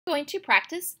We're going to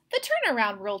practice the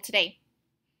turnaround rule today.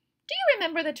 Do you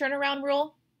remember the turnaround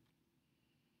rule?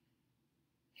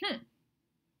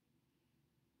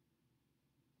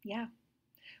 Yeah.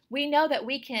 We know that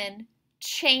we can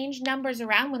change numbers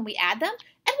around when we add them,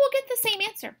 and we'll get the same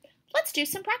answer. Let's do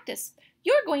some practice.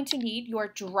 You're going to need your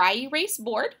dry erase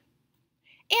board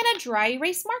and a dry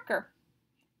erase marker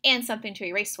and something to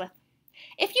erase with.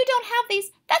 If you don't have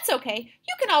these, that's okay.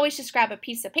 You can always just grab a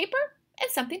piece of paper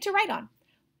and something to write on.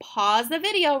 Pause the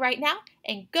video right now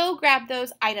and go grab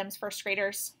those items, first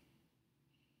graders.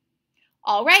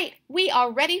 All right, we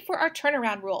are ready for our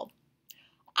turnaround rule.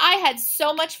 I had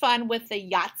so much fun with the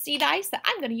Yahtzee dice that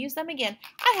I'm going to use them again.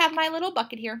 I have my little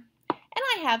bucket here, and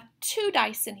I have 2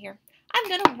 dice in here. I'm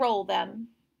going to roll them,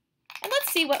 and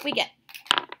let's see what we get.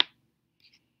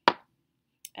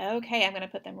 Okay, I'm going to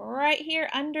put them right here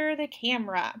under the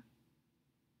camera.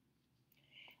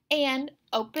 And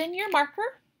open your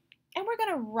marker, and we're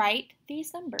going to write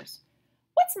these numbers.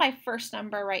 What's my first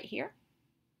number right here?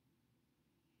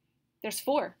 There's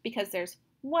 4 because there's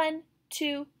 1,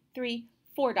 2, 3,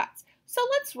 4 dots. So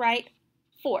let's write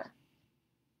 4.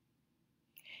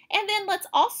 And then let's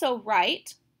also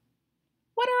write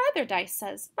what our other dice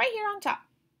says right here on top.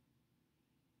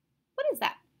 What is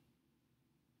that?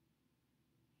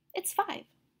 It's 5.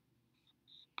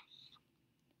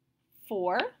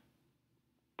 4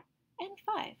 and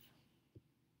 5.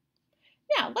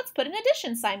 Now let's put an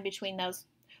addition sign between those.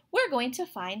 We're going to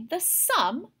find the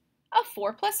sum of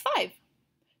 4 plus 5.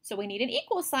 So we need an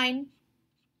equal sign.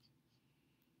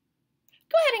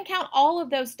 Go ahead and count all of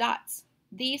those dots,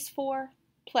 these 4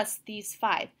 plus these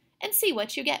 5, and see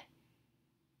what you get.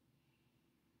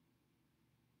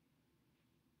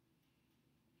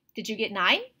 Did you get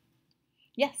 9?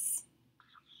 Yes.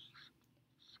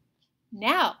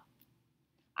 Now,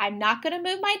 I'm not going to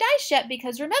move my dice yet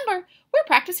because remember, we're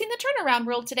practicing the turnaround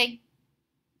rule today.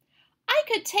 I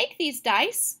could take these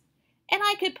dice and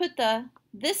I could put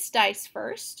this dice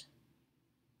first,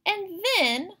 and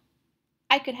then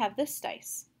I could have this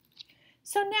dice.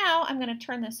 So now I'm going to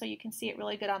turn this so you can see it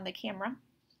really good on the camera.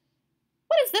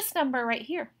 What is this number right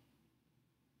here?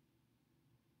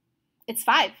 It's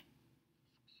 5.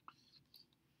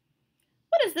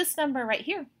 What is this number right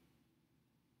here?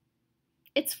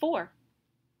 It's 4.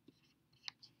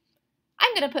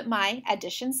 I'm going to put my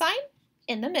addition sign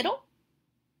in the middle,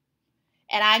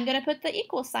 and I'm going to put the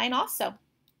equal sign also.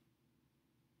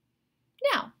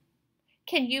 Now,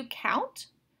 can you count?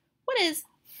 What is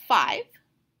 5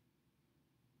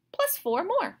 plus 4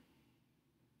 more?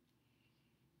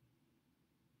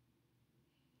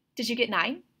 Did you get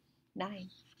 9? 9.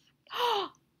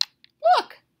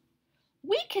 Look,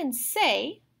 we can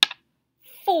say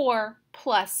 4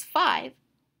 plus 5,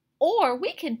 or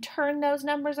we can turn those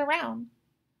numbers around.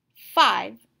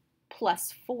 5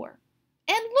 plus 4.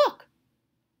 And look,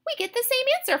 we get the same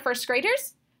answer, first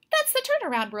graders. That's the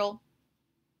turnaround rule.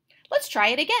 Let's try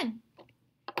it again.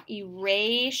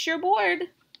 Erase your board.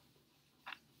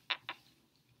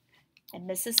 And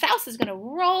Mrs. Souse is going to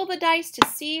roll the dice to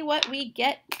see what we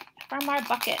get from our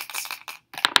bucket.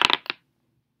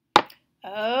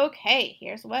 Okay,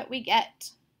 here's what we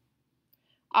get.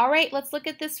 All right, let's look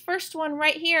at this first one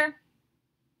right here.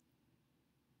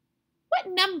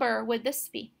 What number would this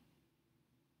be?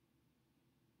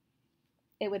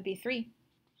 It would be 3.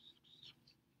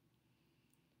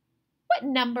 What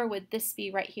number would this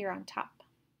be right here on top?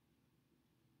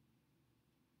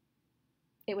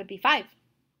 It would be 5.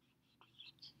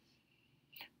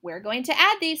 We're going to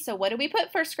add these, so what do we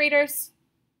put, first graders?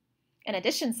 An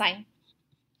addition sign.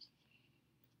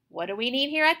 What do we need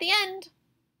here at the end?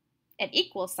 An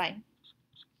equal sign.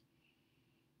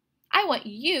 I want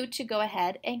you to go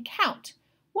ahead and count.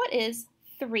 What is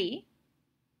 3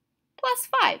 plus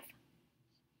 5?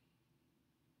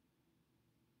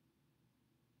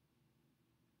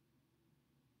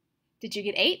 Did you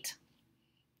get 8?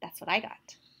 That's what I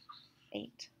got.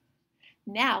 8.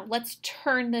 Now let's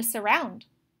turn this around.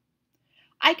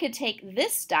 I could take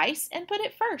this dice and put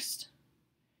it first,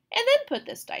 and then put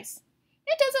this dice.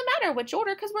 It doesn't matter which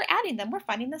order because we're adding them. We're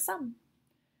finding the sum.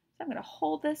 So I'm going to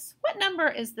hold this. What number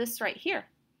is this right here?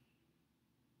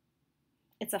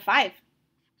 It's a 5.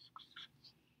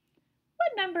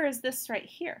 What number is this right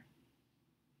here?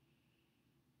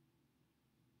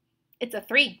 It's a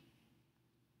 3.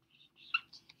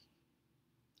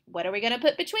 What are we going to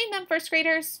put between them, first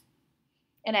graders?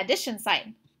 An addition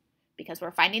sign, because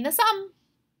we're finding the sum.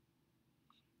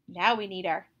 Now we need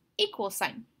our equal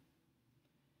sign.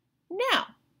 Now,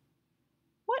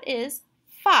 what is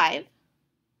 5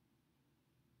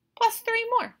 plus 3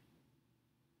 more?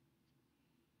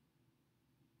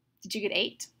 Did you get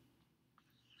 8?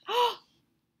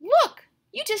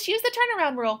 You just use the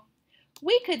turnaround rule.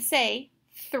 We could say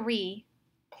 3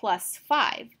 plus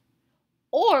 5,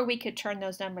 or we could turn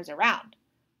those numbers around.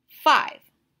 5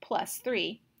 plus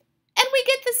 3, and we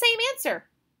get the same answer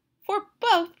for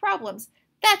both problems.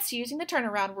 That's using the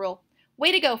turnaround rule.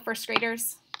 Way to go, first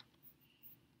graders.